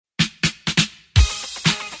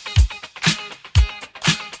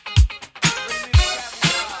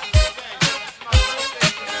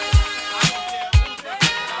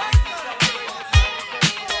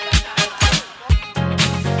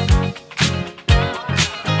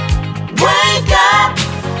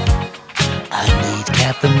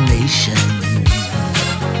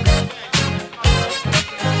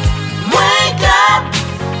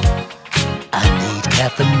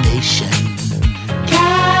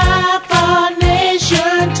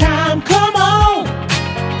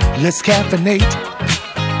Let's caffeinate.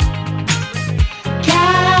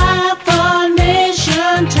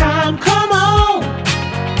 Caffeination time, come on.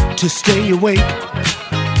 To stay awake,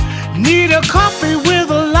 need a coffee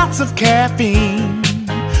with lots of caffeine.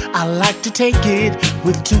 I like to take it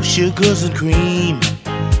with 2 sugars and cream.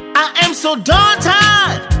 I am so darn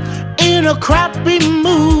tired, in a crappy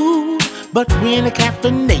mood, but when I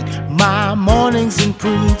caffeinate, my mornings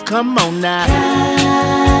improve. Come on now.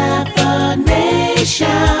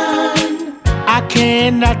 Caffeination. I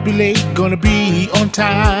cannot be late, gonna be on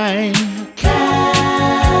time.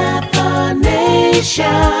 Caffeination.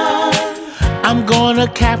 I'm gonna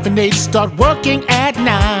caffeinate, start working at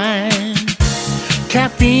 9.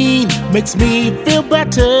 Caffeine makes me feel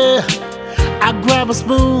better. I grab a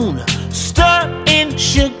spoon, stir in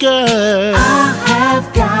sugar. I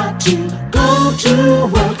have got to go to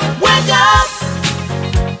work. Wake up!